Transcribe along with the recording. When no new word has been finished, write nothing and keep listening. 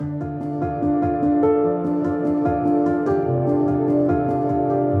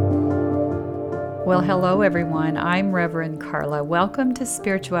Well, hello everyone. I'm Reverend Carla. Welcome to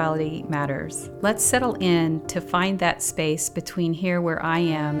Spirituality Matters. Let's settle in to find that space between here where I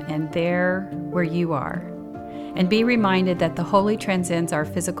am and there where you are. And be reminded that the holy transcends our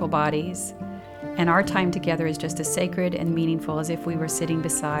physical bodies, and our time together is just as sacred and meaningful as if we were sitting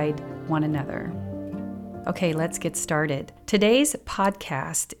beside one another. Okay, let's get started. Today's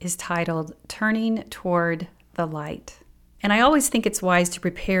podcast is titled Turning Toward the Light. And I always think it's wise to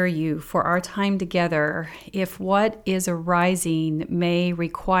prepare you for our time together if what is arising may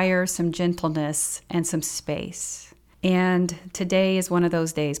require some gentleness and some space. And today is one of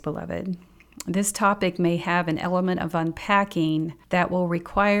those days, beloved. This topic may have an element of unpacking that will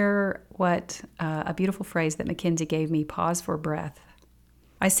require a beautiful phrase that Mackenzie gave me, pause for breath.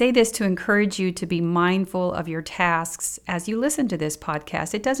 I say this to encourage you to be mindful of your tasks as you listen to this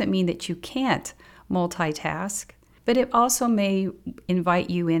podcast. It doesn't mean that you can't multitask. But it also may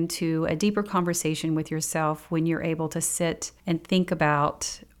invite you into a deeper conversation with yourself when you're able to sit and think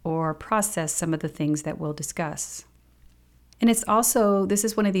about or process some of the things that we'll discuss. And this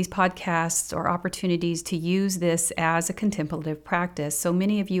is one of these podcasts or opportunities to use this as a contemplative practice. So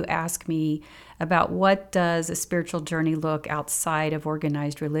many of you ask me about what does a spiritual journey look outside of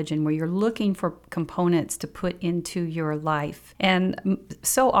organized religion, where you're looking for components to put into your life. And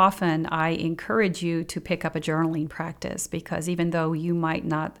so often I encourage you to pick up a journaling practice, because even though you might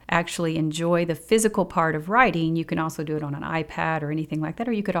not actually enjoy the physical part of writing, you can also do it on an iPad or anything like that,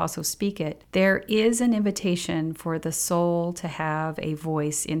 or you could also speak it. There is an invitation for the soul to have a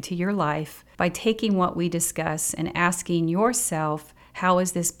voice into your life by taking what we discuss and asking yourself, how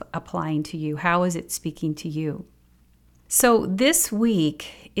is this applying to you? How is it speaking to you? So this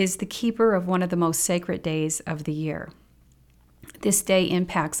week is the keeper of one of the most sacred days of the year. This day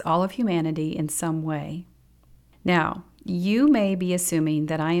impacts all of humanity in some way. Now, you may be assuming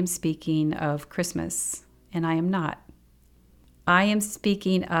that I am speaking of Christmas, and I am not. I am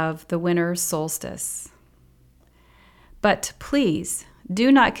speaking of the winter solstice. But please, do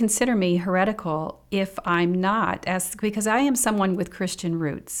not consider me heretical if I'm not, because I am someone with Christian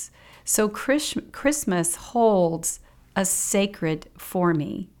roots. So Christmas holds a sacred for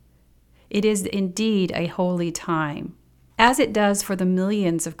me. It is indeed a holy time, as it does for the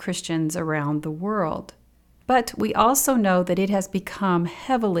millions of Christians around the world. But we also know that it has become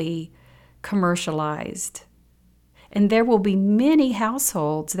heavily commercialized. And there will be many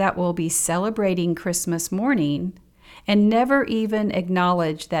households that will be celebrating Christmas morning and never even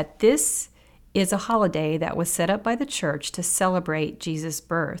acknowledge that this is a holiday that was set up by the church to celebrate Jesus'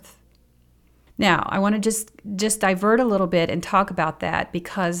 birth. Now, I want to just divert a little bit and talk about that,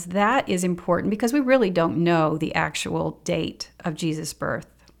 because that is important, because we really don't know the actual date of Jesus' birth.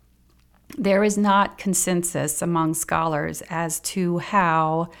 There is not consensus among scholars as to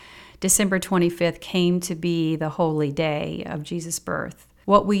how December 25th came to be the holy day of Jesus' birth.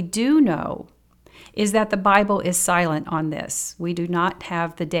 What we do know is that the Bible is silent on this. We do not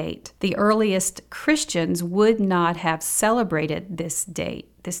have the date. The earliest Christians would not have celebrated this date.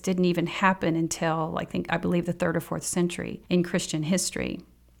 This didn't even happen until, I believe, the 3rd or 4th century in Christian history.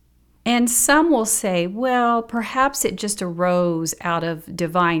 And some will say, well, perhaps it just arose out of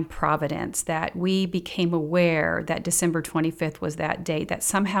divine providence, that we became aware that December 25th was that date, that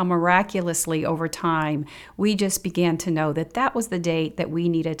somehow miraculously over time, we just began to know that that was the date that we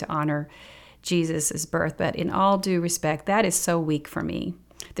needed to honor Jesus' birth. But in all due respect, that is so weak for me.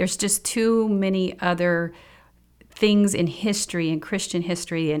 There's just too many other things in history, in Christian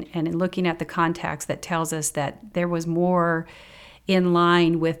history, and in looking at the context, that tells us that there was more in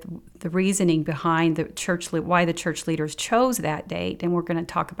line with the reasoning behind why the church leaders chose that date. And we're going to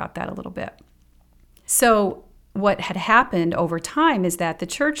talk about that a little bit. So what had happened over time is that the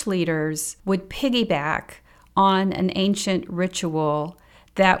church leaders would piggyback on an ancient ritual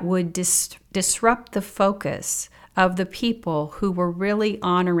that would disrupt the focus of the people who were really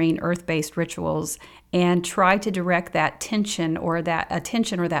honoring earth-based rituals, and try to direct that attention or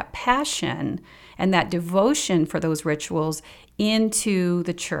that passion and that devotion for those rituals into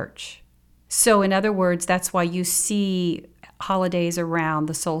the church. So in other words, that's why you see holidays around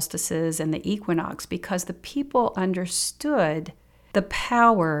the solstices and the equinox, because the people understood the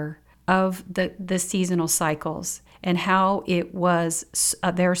power of the seasonal cycles and how it was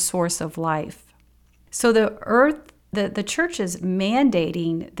their source of life. So the churches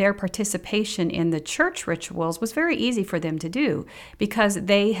mandating their participation in the church rituals was very easy for them to do, because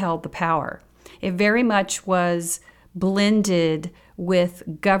they held the power. It very much was blended with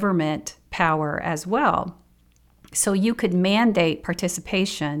government power as well. So you could mandate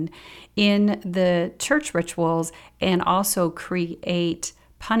participation in the church rituals and also create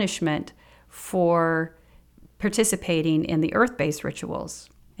punishment for participating in the earth-based rituals.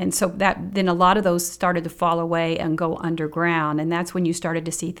 And so then a lot of those started to fall away and go underground. And that's when you started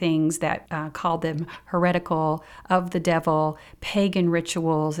to see things that called them heretical, of the devil, pagan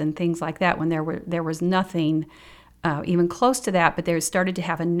rituals, and things like that, when there was nothing even close to that, but they started to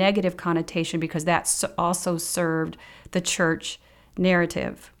have a negative connotation because that also served the church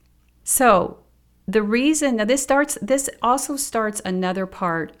narrative. So the reason, now this also starts another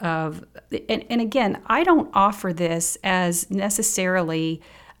part of, and again, I don't offer this as necessarily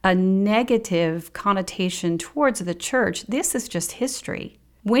a negative connotation towards the church. This is just history.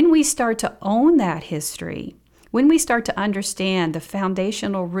 When we start to own that history, when we start to understand the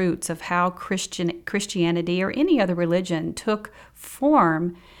foundational roots of how Christianity or any other religion took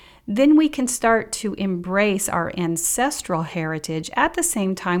form, then we can start to embrace our ancestral heritage. At the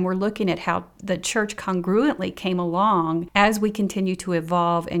same time, we're looking at how the church congruently came along as we continue to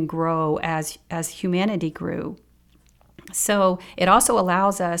evolve and grow as humanity grew. So it also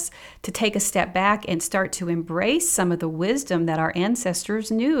allows us to take a step back and start to embrace some of the wisdom that our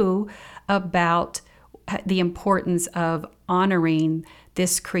ancestors knew about the importance of honoring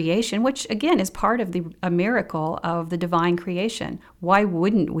this creation, which again is part of a miracle of the divine creation. Why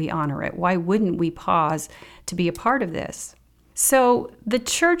wouldn't we honor it? Why wouldn't we pause to be a part of this? So the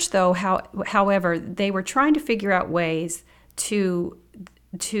church, though, however, they were trying to figure out ways to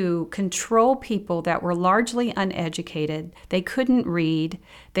control people that were largely uneducated. They couldn't read.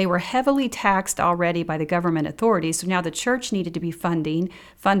 They were heavily taxed already by the government authorities. So now the church needed to be funded,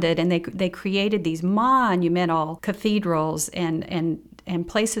 and they created these monumental cathedrals and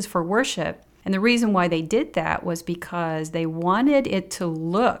places for worship. And the reason why they did that was because they wanted it to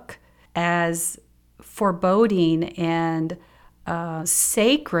look as foreboding and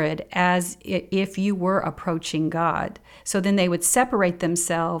sacred as if you were approaching God. So then they would separate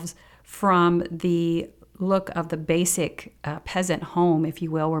themselves from the look of the basic peasant home, if you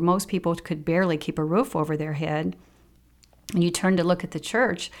will, where most people could barely keep a roof over their head. And you turn to look at the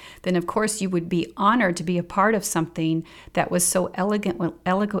church, then of course you would be honored to be a part of something that was so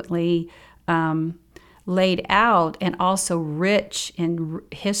elegantly laid out, and also rich in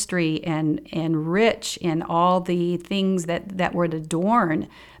history and rich in all the things that would adorn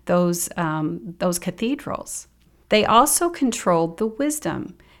those cathedrals. They also controlled the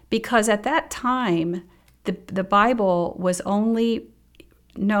wisdom, because at that time the Bible was only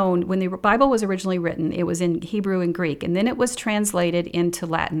known, when the Bible was originally written, it was in Hebrew and Greek, and then it was translated into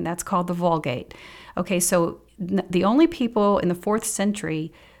Latin. That's called the Vulgate. Okay, so the only people in the 4th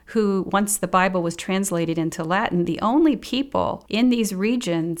century who, once the Bible was translated into Latin, the only people in these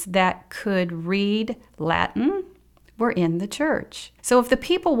regions that could read Latin were in the church. So if the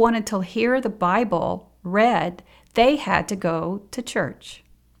people wanted to hear the Bible read, they had to go to church.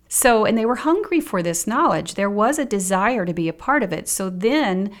 So, and they were hungry for this knowledge. There was a desire to be a part of it. So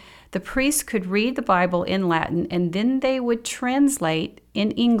then the priests could read the Bible in Latin, and then they would translate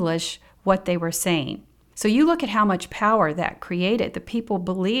in English what they were saying. So you look at how much power that created. The people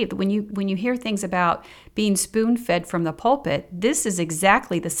believed, when you hear things about being spoon-fed from the pulpit, this is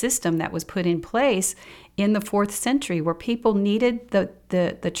exactly the system that was put in place in the 4th century, where people needed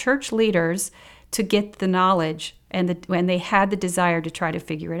the church leaders to get the knowledge, and when they had the desire to try to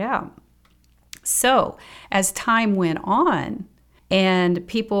figure it out. So as time went on, and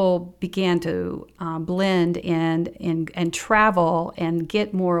people began to blend and travel and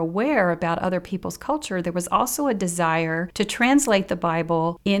get more aware about other people's culture, there was also a desire to translate the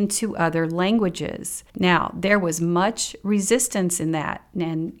Bible into other languages. Now, there was much resistance in that,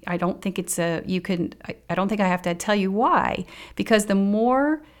 and I don't think I don't think I have to tell you why, because the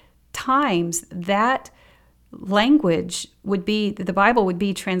more times that language the Bible would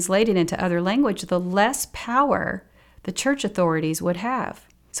be translated into other language, the less power the church authorities would have.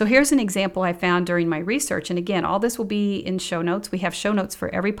 So here's an example I found during my research. And again, all this will be in show notes. We have show notes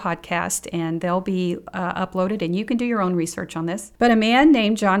for every podcast, and they'll be uploaded, and you can do your own research on this. But a man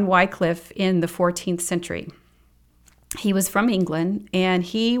named John Wycliffe in the 14th century, he was from England, and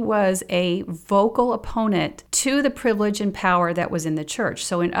he was a vocal opponent to the privilege and power that was in the church.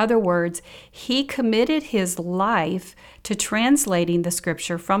 So in other words, he committed his life to translating the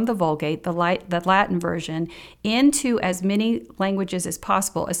scripture from the Vulgate, the Latin version, into as many languages as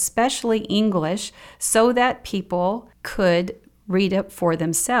possible, especially English, so that people could read it for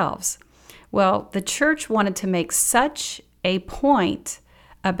themselves. Well, the church wanted to make such a point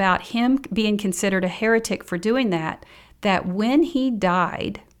about him being considered a heretic for doing that when he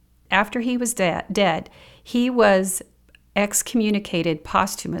died, after he was dead, he was excommunicated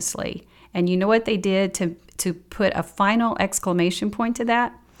posthumously. And you know what they did to put a final exclamation point to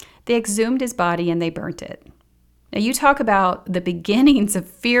that? they exhumed his body and they burnt it. Now, you talk about the beginnings of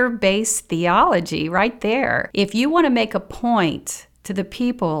fear-based theology right there. If you want to make a point to the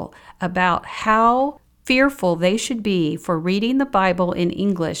people about how fearful they should be for reading the Bible in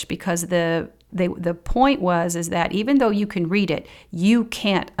English, because the point is that even though you can read it, you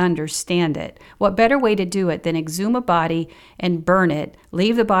can't understand it. What better way to do it than exhume a body and burn it,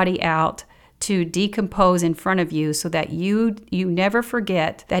 leave the body out to decompose in front of you so that you never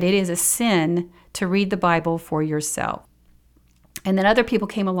forget that it is a sin to read the Bible for yourself. And then other people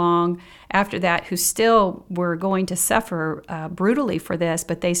came along after that who still were going to suffer brutally for this,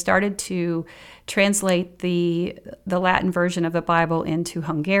 but they started to translate the Latin version of the Bible into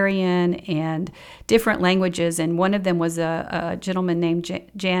Hungarian and different languages. And one of them was a gentleman named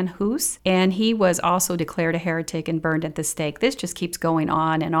Jan Hus, and he was also declared a heretic and burned at the stake. This just keeps going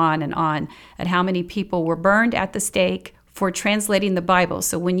on and on and on, at how many people were burned at the stake for translating the Bible.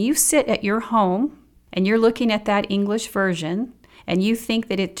 So when you sit at your home and you're looking at that English version, and you think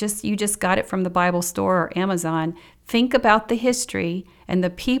that you just got it from the Bible store or Amazon, think about the history and the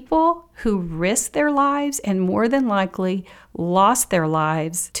people who risked their lives and more than likely lost their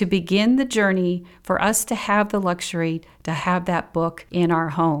lives to begin the journey for us to have the luxury to have that book in our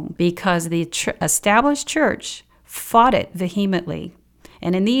home, because the established church fought it vehemently.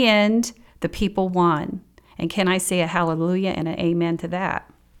 And in the end, the people won. And can I say a hallelujah and an amen to that?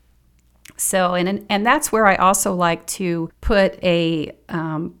 So, and that's where I also like to put a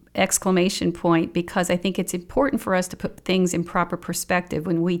exclamation point, because I think it's important for us to put things in proper perspective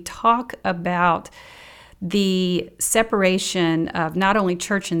when we talk about the separation of not only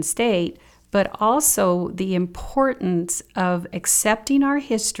church and state, but also the importance of accepting our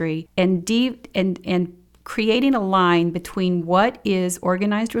history and creating a line between what is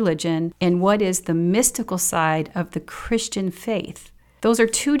organized religion and what is the mystical side of the Christian faith. Those are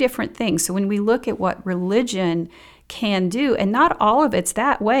two different things. So when we look at what religion can do, and not all of it's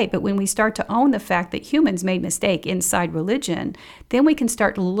that way, but when we start to own the fact that humans made mistake inside religion, then we can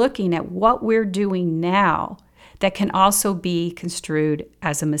start looking at what we're doing now that can also be construed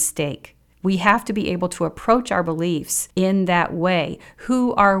as a mistake. We have to be able to approach our beliefs in that way.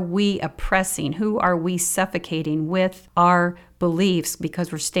 Who are we oppressing? Who are we suffocating with our beliefs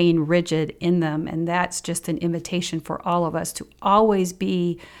because we're staying rigid in them? And that's just an invitation for all of us to always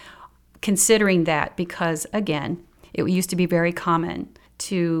be considering that, because, again, it used to be very common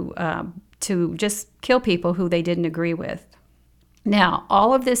to just kill people who they didn't agree with. Now,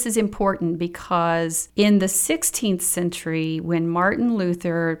 all of this is important because in the 16th century, when Martin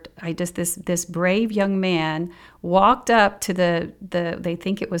Luther, this brave young man, walked up to they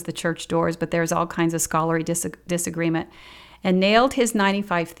think it was the church doors, but there's all kinds of scholarly disagreement, and nailed his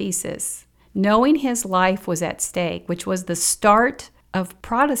 95 Thesis, knowing his life was at stake, which was the start of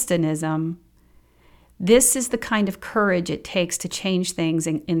Protestantism. This is the kind of courage it takes to change things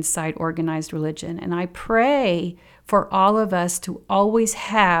inside organized religion. And I pray for all of us to always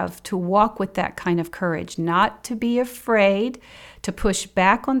have to walk with that kind of courage, not to be afraid to push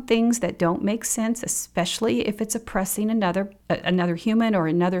back on things that don't make sense, especially if it's oppressing another human or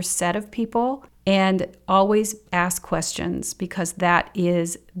another set of people, and always ask questions, because that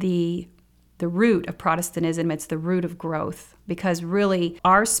is the root of Protestantism. It's the root of growth, because really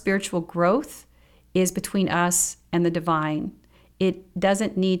our spiritual growth is between us and the divine. It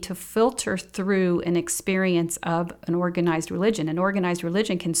doesn't need to filter through an experience of an organized religion. An organized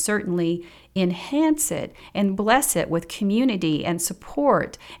religion can certainly enhance it and bless it with community and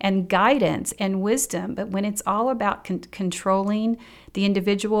support and guidance and wisdom. But when it's all about controlling the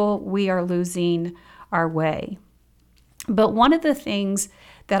individual, we are losing our way. But one of the things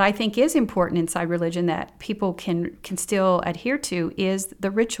that I think is important inside religion that people can still adhere to is the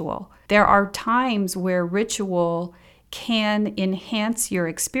ritual. There are times where ritual can enhance your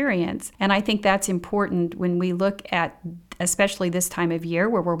experience, and I think that's important when we look at, especially this time of year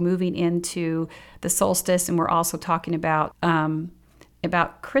where we're moving into the solstice, and we're also talking about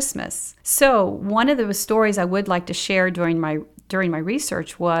Christmas. So one of the stories I would like to share during my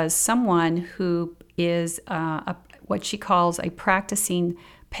research was someone who is what she calls a practicing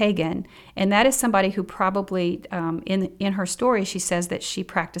pagan, and that is somebody who probably, in her story, she says that she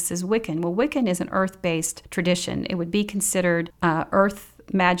practices Wiccan. Well, Wiccan is an earth-based tradition. It would be considered earth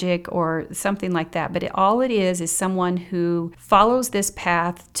magic or something like that, but all it is someone who follows this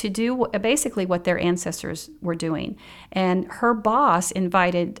path to do basically what their ancestors were doing. And her boss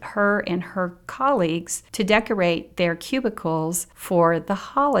invited her and her colleagues to decorate their cubicles for the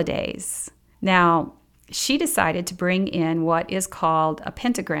holidays. Now, she decided to bring in what is called a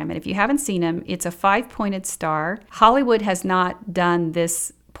pentagram. And if you haven't seen them, it's a 5-pointed star. Hollywood has not done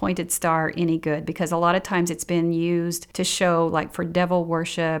this pointed star any good? Because a lot of times it's been used to show, like, for devil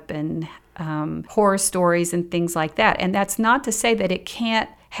worship and horror stories and things like that. And that's not to say that it can't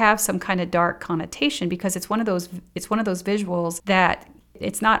have some kind of dark connotation, because it's one of those visuals that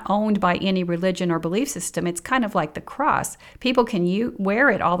it's not owned by any religion or belief system. It's kind of like the cross. People can wear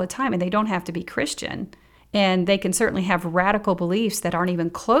it all the time, and they don't have to be Christian. And they can certainly have radical beliefs that aren't even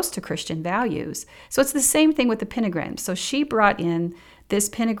close to Christian values. So it's the same thing with the pentagram. So she brought in this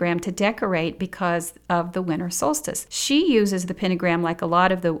pentagram to decorate because of the winter solstice. She uses the pentagram like a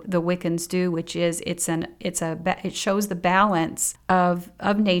lot of the Wiccans do, which is it shows the balance of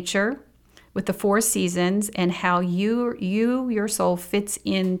nature with the 4 seasons and how your soul fits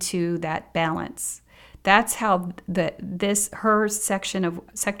into that balance. That's how her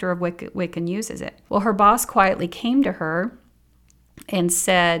sector of Wiccan uses it. Well, her boss quietly came to her and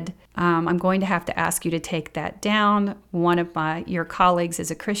said, I'm going to have to ask you to take that down. One of your colleagues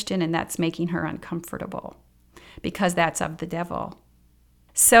is a Christian, and that's making her uncomfortable because that's of the devil.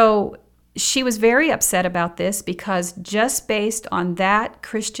 So she was very upset about this, because just based on that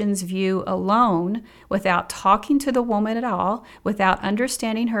Christian's view alone, without talking to the woman at all, without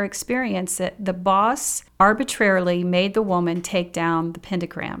understanding her experience, that the boss arbitrarily made the woman take down the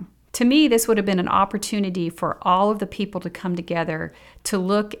pentagram. To me, this would have been an opportunity for all of the people to come together to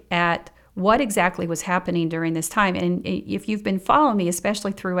look at what exactly was happening during this time. And if you've been following me,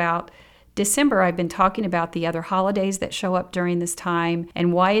 especially throughout December, I've been talking about the other holidays that show up during this time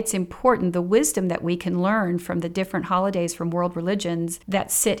and why it's important, the wisdom that we can learn from the different holidays from world religions that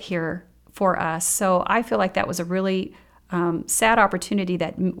sit here for us. So I feel like that was a really sad opportunity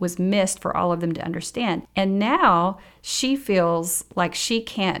that was missed for all of them to understand. And now she feels like she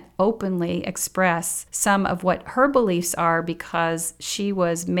can't openly express some of what her beliefs are, because she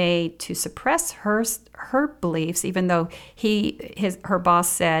was made to suppress her beliefs, even though her boss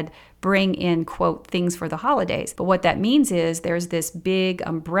said, bring in, quote, things for the holidays. But what that means is there's this big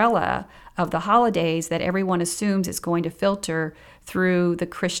umbrella of the holidays that everyone assumes is going to filter through the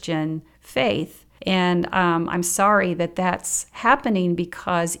Christian faith. And I'm sorry that that's happening,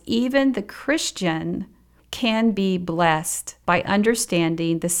 because even the Christian can be blessed by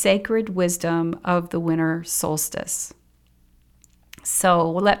understanding the sacred wisdom of the winter solstice. So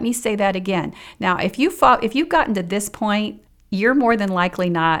let me say that again. Now, if you've gotten to this point, you're more than likely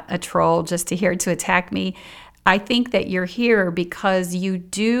not a troll just here to attack me. I think that you're here because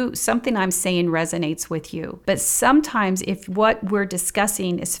something I'm saying resonates with you. But sometimes if what we're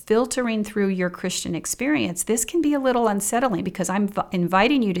discussing is filtering through your Christian experience, this can be a little unsettling, because I'm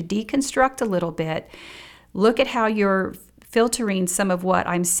inviting you to deconstruct a little bit, look at how you're filtering some of what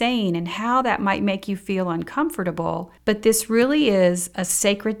I'm saying and how that might make you feel uncomfortable. But this really is a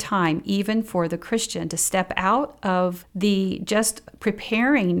sacred time, even for the Christian, to step out of the just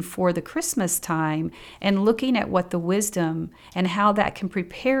preparing for the Christmas time and looking at what the wisdom and how that can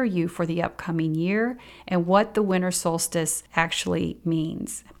prepare you for the upcoming year and what the winter solstice actually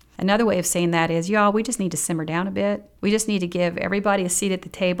means. Another way of saying that is, y'all, we just need to simmer down a bit. We just need to give everybody a seat at the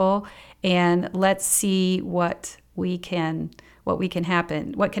table, and let's see what can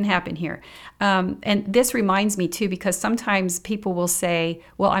happen here. And this reminds me too, because sometimes people will say,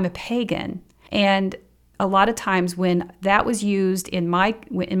 well, I'm a pagan. And a lot of times when that was used in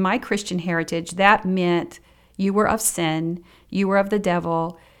my Christian heritage, that meant you were of sin, you were of the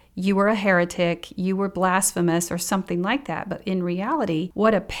devil, you were a heretic, you were blasphemous, or something like that. But in reality,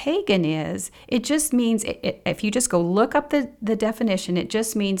 what a pagan is, it just means, if you just go look up the definition, it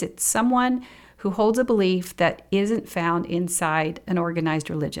just means it's someone who holds a belief that isn't found inside an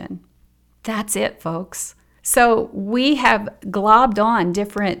organized religion. That's it, folks. So we have globbed on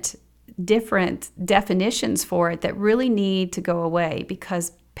different definitions for it that really need to go away,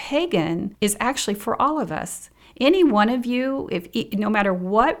 because pagan is actually for all of us. Any one of you, no matter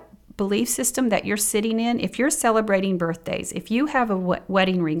what belief system that you're sitting in, if you're celebrating birthdays, if you have a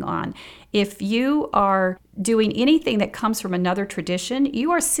wedding ring on, if you are doing anything that comes from another tradition,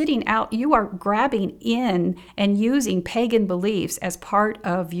 you are grabbing in and using pagan beliefs as part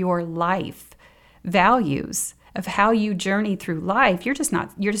of your life values of how you journey through life. You're just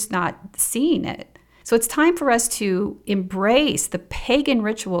not seeing it. So it's time for us to embrace the pagan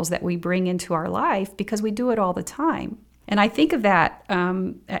rituals that we bring into our life, because we do it all the time. And I think of that,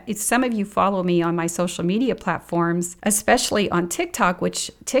 some of you follow me on my social media platforms, especially on TikTok,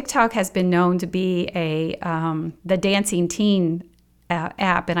 which TikTok has been known to be the dancing teen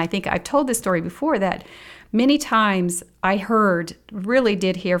app. And I think I've told this story before, that many times I really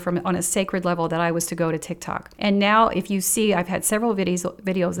did hear from on a sacred level that I was to go to TikTok. And now if you see, I've had several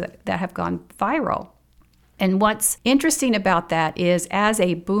videos that have gone viral. And what's interesting about that is, as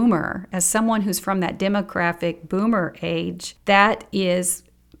a boomer, as someone who's from that demographic boomer age, that is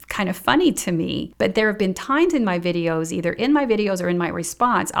kind of funny to me. But there have been times in my videos, either in my videos or in my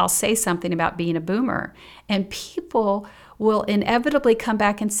response, I'll say something about being a boomer, and people will inevitably come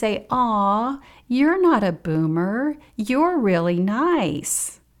back and say, "Aw, you're not a boomer. You're really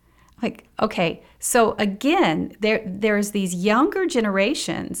nice." Like, okay, so again, there's these younger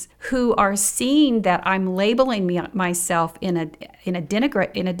generations who are seeing that I'm labeling myself in a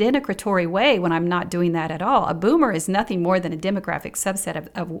denigratory way when I'm not doing that at all. A boomer is nothing more than a demographic subset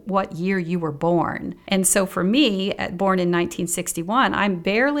of what year you were born. And so for me, born in 1961, I'm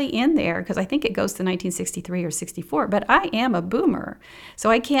barely in there because I think it goes to 1963 or 64, but I am a boomer. So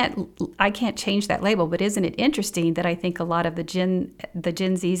I can't change that label. But isn't it interesting that I think a lot of the Gen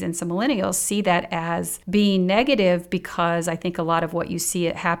Zs and some millennials see that as being negative, because I think a lot of what you see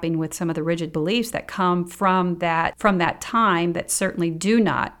it happening with some of the rigid beliefs that come from that time that certainly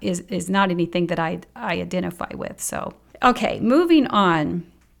is not anything that I identify with. So, okay, moving on.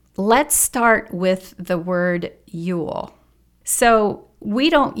 Let's start with the word Yule. So we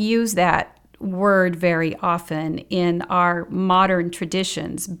don't use that word very often in our modern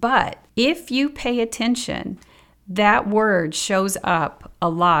traditions, but if you pay attention, that word shows up a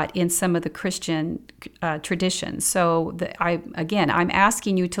lot in some of the Christian traditions. So I'm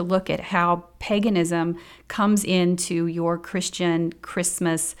asking you to look at how paganism comes into your Christian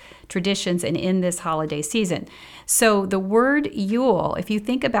Christmas traditions and in this holiday season. So the word Yule, if you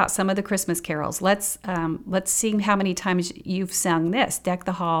think about some of the Christmas carols, let's see how many times you've sung this. Deck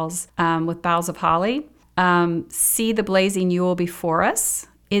the halls with boughs of holly. See the blazing Yule before us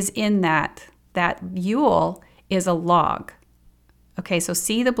is in that. That Yule is a log. Okay, so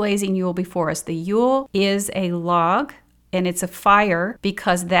see the blazing Yule before us. The Yule is a log, and it's a fire,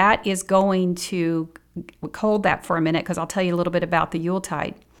 because that is going to hold that for a minute, because I'll tell you a little bit about the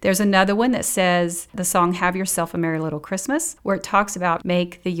Yuletide. There's another one that says the song Have Yourself a Merry Little Christmas, where it talks about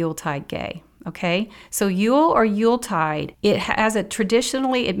make the Yuletide gay. Okay, so Yule or Yuletide,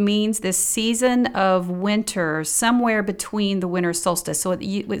 traditionally it means this season of winter somewhere between the winter solstice. So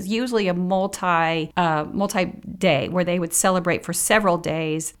it was usually a multi-day where they would celebrate for several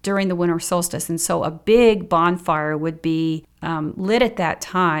days during the winter solstice. And so a big bonfire would be lit at that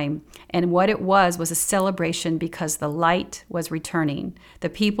time. And what it was a celebration because the light was returning. The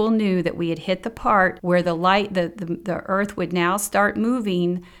people knew that we had hit the part where the light, the earth would now start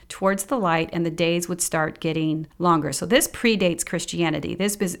moving towards the light, and the days would start getting longer. So this predates Christianity.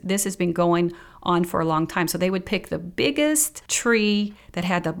 This has been going on for a long time. So they would pick the biggest tree that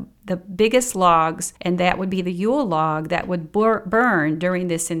had the biggest logs, and that would be the Yule log that would burn during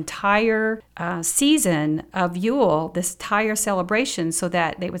this entire season of Yule, this entire celebration, so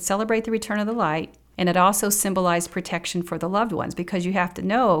that they would celebrate the return of the light. And it also symbolized protection for the loved ones, because you have to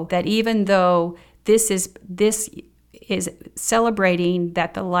know that even though this is celebrating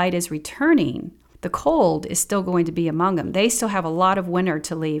that the light is returning, the cold is still going to be among them. They still have a lot of winter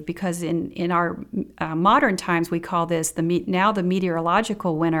to leave, because in our modern times, we call this now the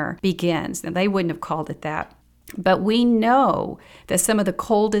meteorological winter begins. Now, they wouldn't have called it that. But we know that some of the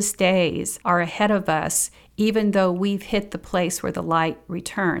coldest days are ahead of us, even though we've hit the place where the light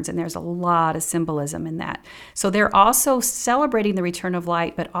returns. And there's a lot of symbolism in that. So they're also celebrating the return of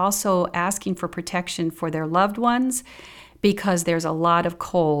light, but also asking for protection for their loved ones, because there's a lot of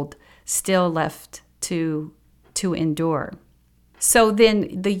cold still left to endure. So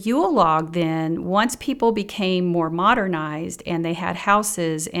then the Yule log, once people became more modernized and they had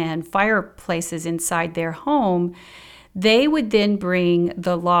houses and fireplaces inside their home, they would then bring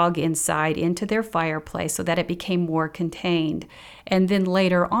the log inside into their fireplace so that it became more contained. And then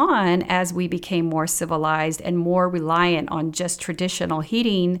later on, as we became more civilized and more reliant on just traditional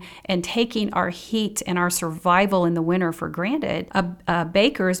heating and taking our heat and our survival in the winter for granted,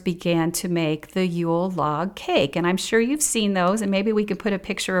 bakers began to make the Yule log cake. And I'm sure you've seen those, and maybe we could put a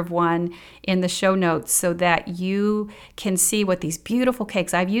picture of one in the show notes so that you can see what these beautiful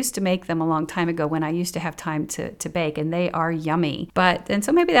cakes. I used to make them a long time ago when I used to have time to bake, and they are yummy. And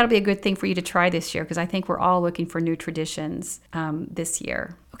so maybe that'll be a good thing for you to try this year, because I think we're all looking for new traditions this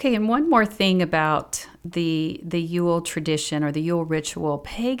year. Okay, and one more thing about the Yule tradition or the Yule ritual.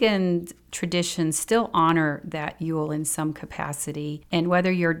 Pagan traditions still honor that Yule in some capacity, and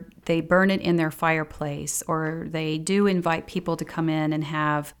whether they burn it in their fireplace or they do invite people to come in and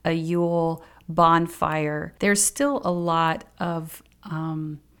have a Yule bonfire, there's still a lot of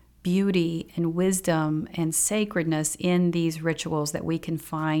beauty and wisdom and sacredness in these rituals that we can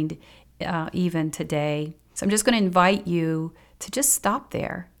find even today. So I'm just going to invite you to just stop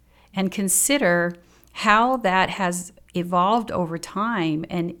there and consider how that has evolved over time,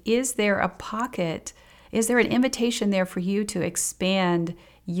 and is there a pocket, is there an invitation there for you to expand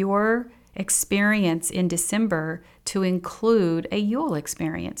your experience in December to include a Yule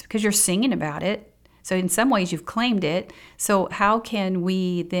experience? Because you're singing about it. So in some ways you've claimed it. So how can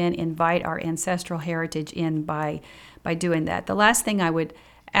we then invite our ancestral heritage in by doing that? The last thing I would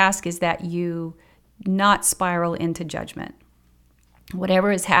ask is that you not spiral into judgment.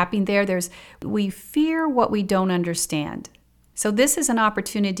 Whatever is happening there, we fear what we don't understand. So this is an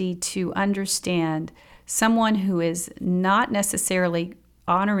opportunity to understand someone who is not necessarily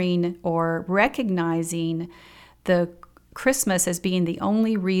honoring or recognizing the Christmas as being the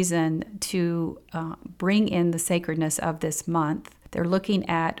only reason to bring in the sacredness of this month. They're looking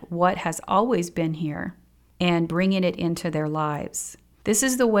at what has always been here and bringing it into their lives. This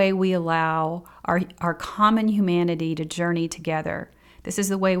is the way we allow our common humanity to journey together. This is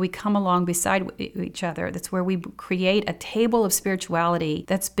the way we come along beside each other. That's where we create a table of spirituality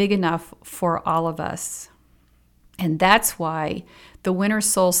that's big enough for all of us. And that's why the winter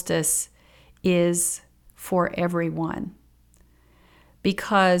solstice is for everyone.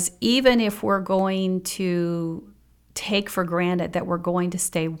 Because even if we're going to take for granted that we're going to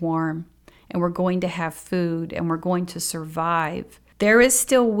stay warm and we're going to have food and we're going to survive, there is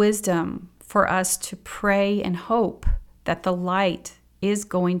still wisdom for us to pray and hope that the light is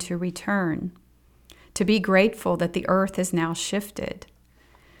going to return, to be grateful that the earth has now shifted.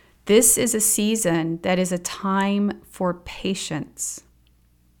 This is a season that is a time for patience.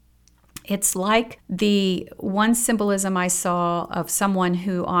 It's like the one symbolism I saw of someone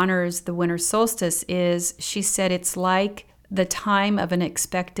who honors the winter solstice is, she said, it's like the time of an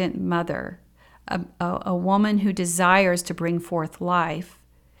expectant mother, a woman who desires to bring forth life.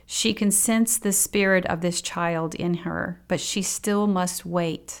 She can sense the spirit of this child in her, but she still must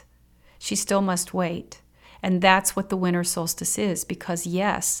wait. She still must wait. And that's what the winter solstice is, because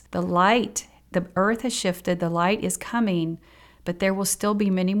yes, the light, the earth has shifted, the light is coming, but there will still be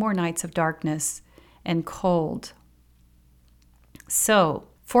many more nights of darkness and cold. So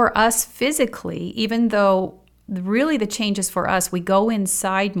for us physically, even though really the changes for us, we go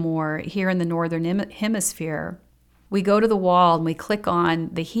inside more here in the northern hemisphere. We go to the wall and we click on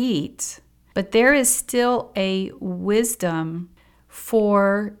the heat, but there is still a wisdom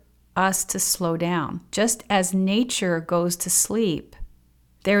for us to slow down. Just as nature goes to sleep,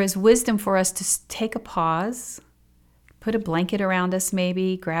 there is wisdom for us to take a pause, put a blanket around us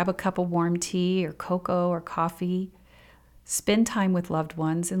maybe, grab a cup of warm tea or cocoa or coffee, spend time with loved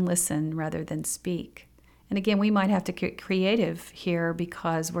ones and listen rather than speak. And again, we might have to get creative here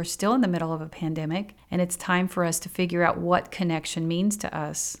because we're still in the middle of a pandemic and it's time for us to figure out what connection means to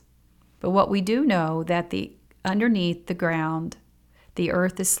us. But what we do know that underneath the ground, the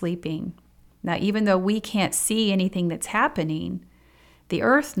earth is sleeping. Now, even though we can't see anything that's happening, the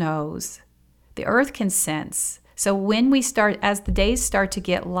earth knows, the earth can sense. So when as the days start to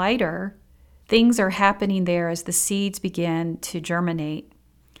get lighter, things are happening there as the seeds begin to germinate.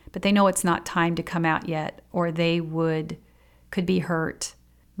 But they know it's not time to come out yet, or they could be hurt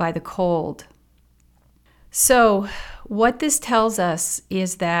by the cold. So what this tells us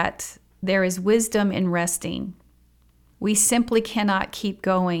is that there is wisdom in resting. We simply cannot keep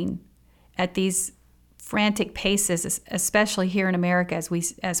going at these frantic paces, especially here in America,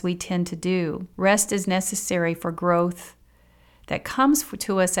 as we tend to do. Rest is necessary for growth that comes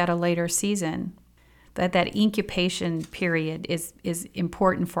to us at a later season. That incubation period is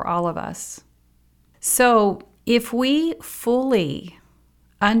important for all of us. So if we fully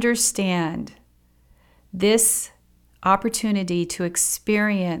understand this opportunity to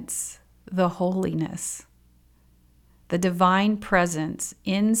experience the holiness, the divine presence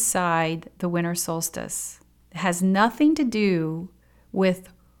inside the winter solstice, it has nothing to do with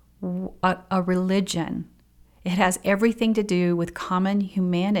a religion. It has everything to do with common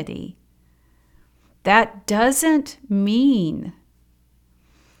humanity. That doesn't mean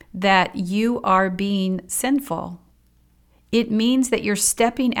that you are being sinful. It means that you're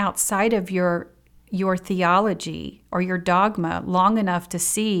stepping outside of your theology or your dogma long enough to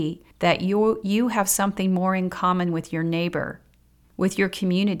see that you have something more in common with your neighbor, with your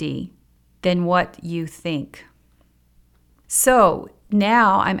community, than what you think. So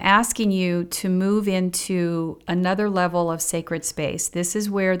now I'm asking you to move into another level of sacred space. This is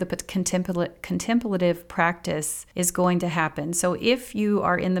where the contemplative practice is going to happen. So if you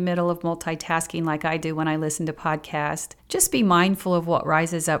are in the middle of multitasking like I do when I listen to podcasts, just be mindful of what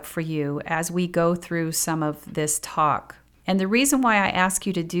rises up for you as we go through some of this talk. And the reason why I ask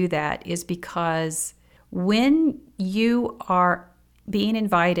you to do that is because when you are being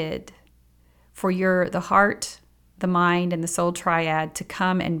invited for the heart, the mind, and the soul triad to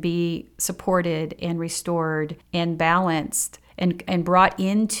come and be supported and restored and balanced and brought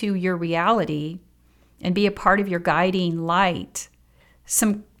into your reality and be a part of your guiding light,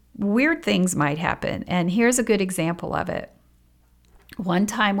 some weird things might happen. And here's a good example of it. One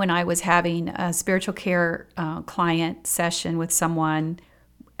time when I was having a spiritual care client session with someone,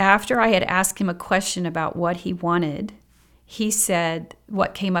 after I had asked him a question about what he wanted, he said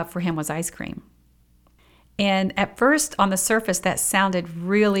what came up for him was ice cream. And at first, on the surface, that sounded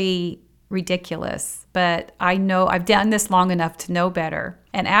really ridiculous, but I know I've done this long enough to know better.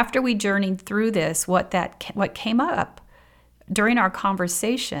 And after we journeyed through this, what came up during our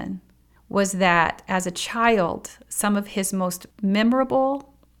conversation was that as a child, some of his most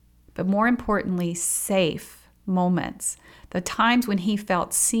memorable, but more importantly, safe moments, the times when he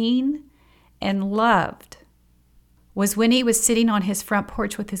felt seen and loved, was when he was sitting on his front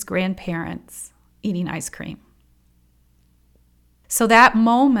porch with his grandparents eating ice cream. So that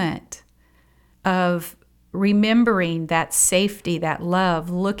moment of remembering that safety, that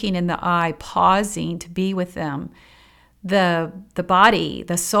love, looking in the eye, pausing to be with them, the body,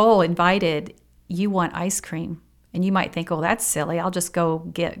 the soul invited, you want ice cream. And you might think, oh, that's silly. I'll just go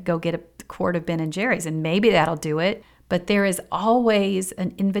get a quart of Ben & Jerry's and maybe that'll do it. But there is always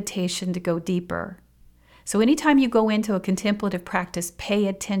an invitation to go deeper. So anytime you go into a contemplative practice, pay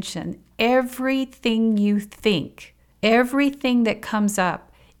attention. Everything you think, everything that comes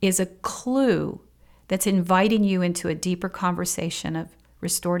up is a clue that's inviting you into a deeper conversation of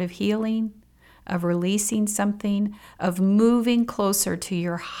restorative healing, of releasing something, of moving closer to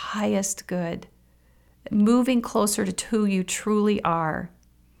your highest good, moving closer to who you truly are.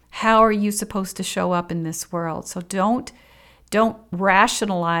 How are you supposed to show up in this world? So don't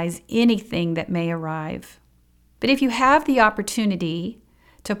rationalize anything that may arrive. But if you have the opportunity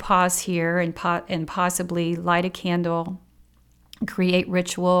to pause here and possibly light a candle, create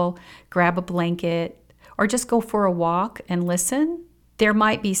ritual, grab a blanket, or just go for a walk and listen, there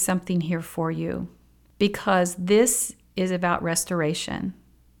might be something here for you, because this is about restoration.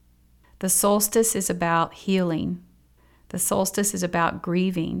 The solstice is about healing. The solstice is about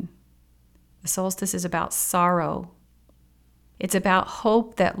grieving. The solstice is about sorrow. It's about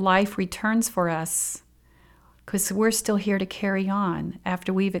hope that life returns for us, because we're still here to carry on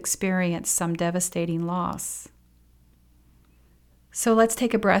after we've experienced some devastating loss. So let's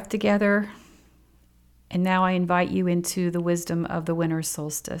take a breath together. And now I invite you into the wisdom of the winter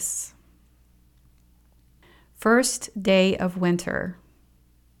solstice. First day of winter.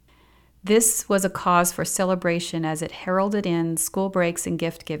 This was a cause for celebration as it heralded in school breaks and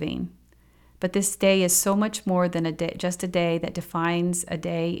gift giving. But this day is so much more than just a day that defines a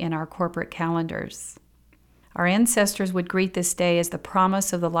day in our corporate calendars. Our ancestors would greet this day as the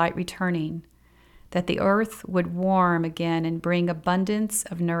promise of the light returning, that the earth would warm again and bring abundance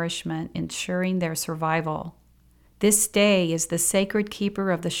of nourishment, ensuring their survival. This day is the sacred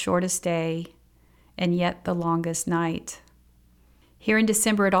keeper of the shortest day and yet the longest night. Here in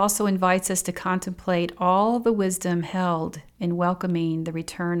December, it also invites us to contemplate all the wisdom held in welcoming the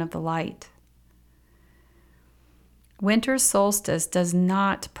return of the light. Winter solstice does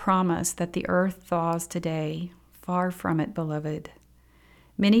not promise that the earth thaws today. Far from it, beloved.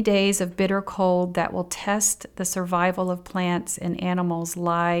 Many days of bitter cold that will test the survival of plants and animals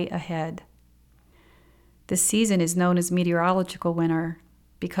lie ahead. This season is known as meteorological winter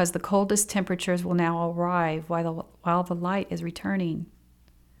because the coldest temperatures will now arrive while the light is returning.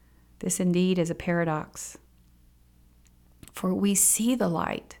 This indeed is a paradox. For we see the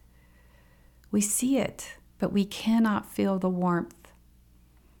light. We see it, but we cannot feel the warmth.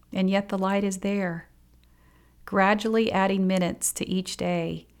 And yet the light is there, gradually adding minutes to each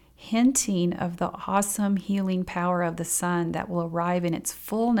day, hinting of the awesome healing power of the sun that will arrive in its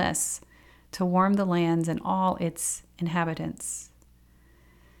fullness to warm the lands and all its inhabitants.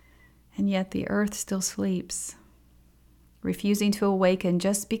 And yet the earth still sleeps, refusing to awaken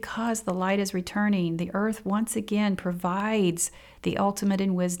just because the light is returning. The earth once again provides the ultimate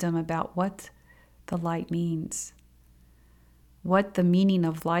in wisdom about what the light means, what the meaning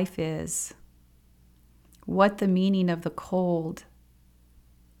of life is, what the meaning of the cold,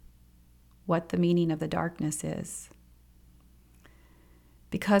 what the meaning of the darkness is.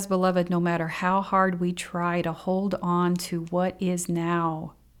 Because, beloved, no matter how hard we try to hold on to what is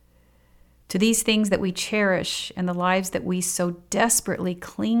now, to these things that we cherish and the lives that we so desperately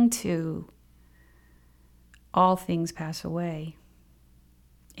cling to, all things pass away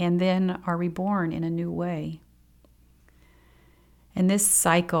and then are reborn in a new way. And this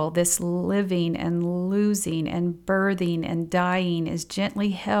cycle, this living and losing and birthing and dying, is gently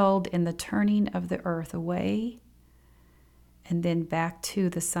held in the turning of the earth away and then back to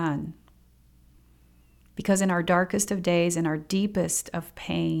the sun. Because in our darkest of days, in our deepest of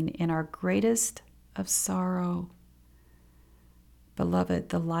pain, in our greatest of sorrow, beloved,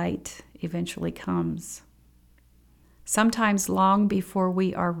 the light eventually comes. Sometimes long before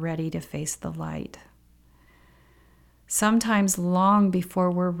we are ready to face the light. Sometimes long before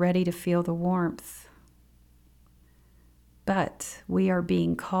we're ready to feel the warmth. But we are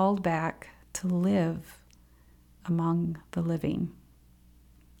being called back to live among the living.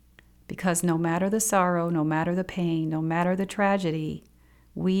 Because no matter the sorrow, no matter the pain, no matter the tragedy,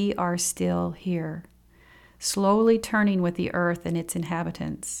 we are still here, slowly turning with the earth and its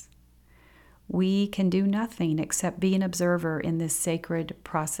inhabitants. We can do nothing except be an observer in this sacred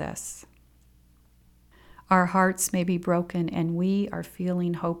process. Our hearts may be broken and we are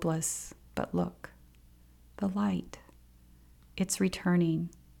feeling hopeless, but look, the light, it's returning.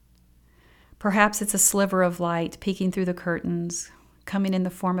 Perhaps it's a sliver of light peeking through the curtains, coming in the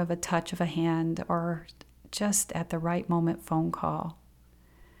form of a touch of a hand or just at the right moment phone call.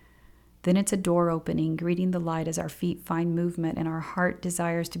 Then it's a door opening, greeting the light as our feet find movement and our heart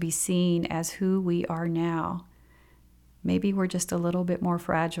desires to be seen as who we are now. Maybe we're just a little bit more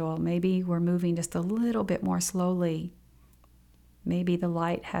fragile. Maybe we're moving just a little bit more slowly. Maybe the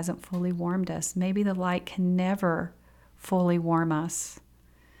light hasn't fully warmed us. Maybe the light can never fully warm us.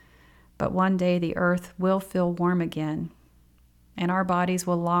 But one day the earth will feel warm again, and our bodies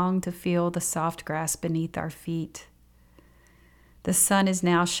will long to feel the soft grass beneath our feet. The sun is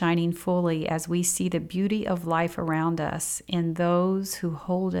now shining fully as we see the beauty of life around us in those who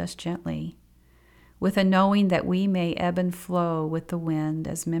hold us gently, with a knowing that we may ebb and flow with the wind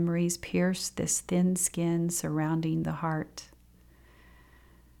as memories pierce this thin skin surrounding the heart.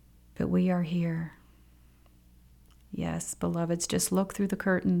 But we are here. Yes, beloveds, just look through the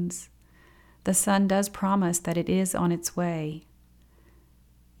curtains. The sun does promise that it is on its way.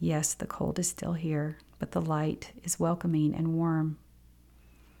 Yes, the cold is still here, but the light is welcoming and warm.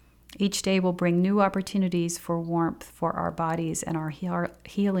 Each day will bring new opportunities for warmth for our bodies and our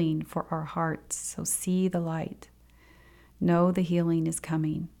healing for our hearts. So see the light. Know the healing is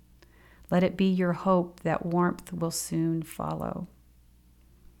coming. Let it be your hope that warmth will soon follow.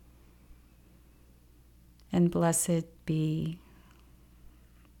 And blessed be.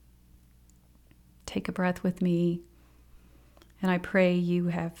 Take a breath with me, and I pray you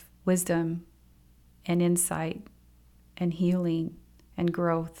have wisdom and insight and healing and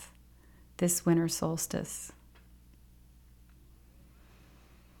growth this winter solstice.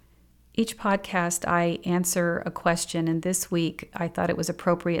 Each podcast I answer a question, and this week I thought it was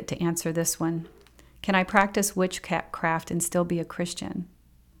appropriate to answer this one. Can I practice witchcraft and still be a Christian?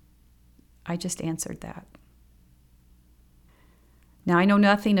 I just answered that. Now, I know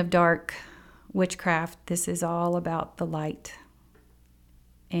nothing of dark witchcraft. This is all about the light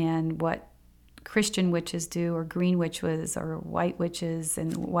and what Christian witches do, or green witches or white witches.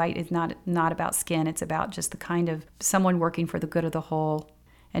 And white is not about skin. It's about just the kind of someone working for the good of the whole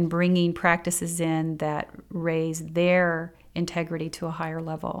and bringing practices in that raise their integrity to a higher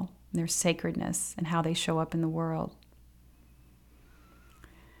level, their sacredness, and how they show up in the world.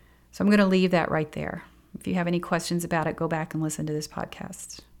 So I'm going to leave that right there. If you have any questions about it, go back and listen to this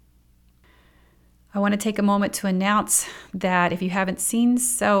podcast. I want to take a moment to announce that if you haven't seen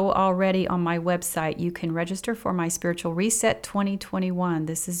so already on my website, you can register for my Spiritual Reset 2021.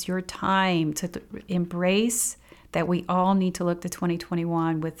 This is your time to embrace that we all need to look to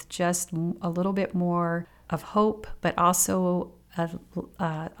 2021 with just a little bit more of hope, but also an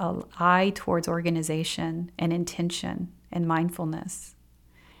eye towards organization and intention and mindfulness.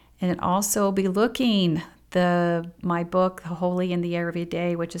 And also be looking, my book, The Holy in the Every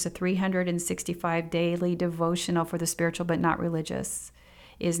Day, which is a 365 daily devotional for the spiritual but not religious,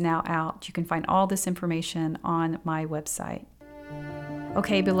 is now out. You can find all this information on my website.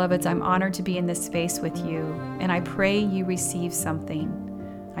 Okay, beloveds, I'm honored to be in this space with you, and I pray you receive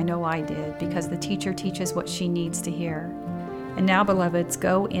something. I know I did, because the teacher teaches what she needs to hear. And now, beloveds,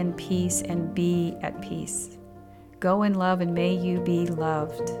 go in peace and be at peace. Go in love and may you be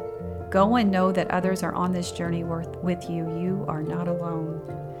loved. Go and know that others are on this journey with you. You are not alone.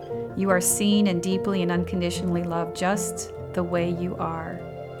 You are seen and deeply and unconditionally loved just the way you are.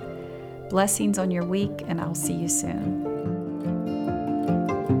 Blessings on your week, and I'll see you soon.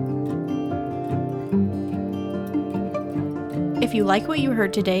 If you like what you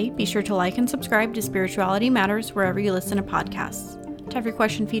heard today, be sure to like and subscribe to Spirituality Matters wherever you listen to podcasts. To have your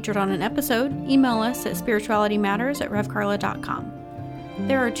question featured on an episode, email us at spiritualitymatters@revcarla.com.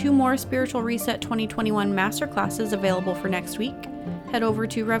 There are 2 more Spiritual Reset 2021 masterclasses available for next week. Head over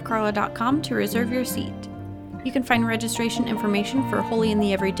to revcarla.com to reserve your seat. You can find registration information for Holy in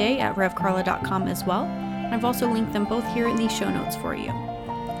the Everyday at revcarla.com as well. And I've also linked them both here in the show notes for you.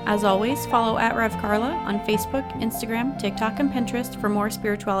 As always, follow at RevCarla on Facebook, Instagram, TikTok, and Pinterest for more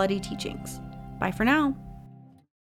spirituality teachings. Bye for now.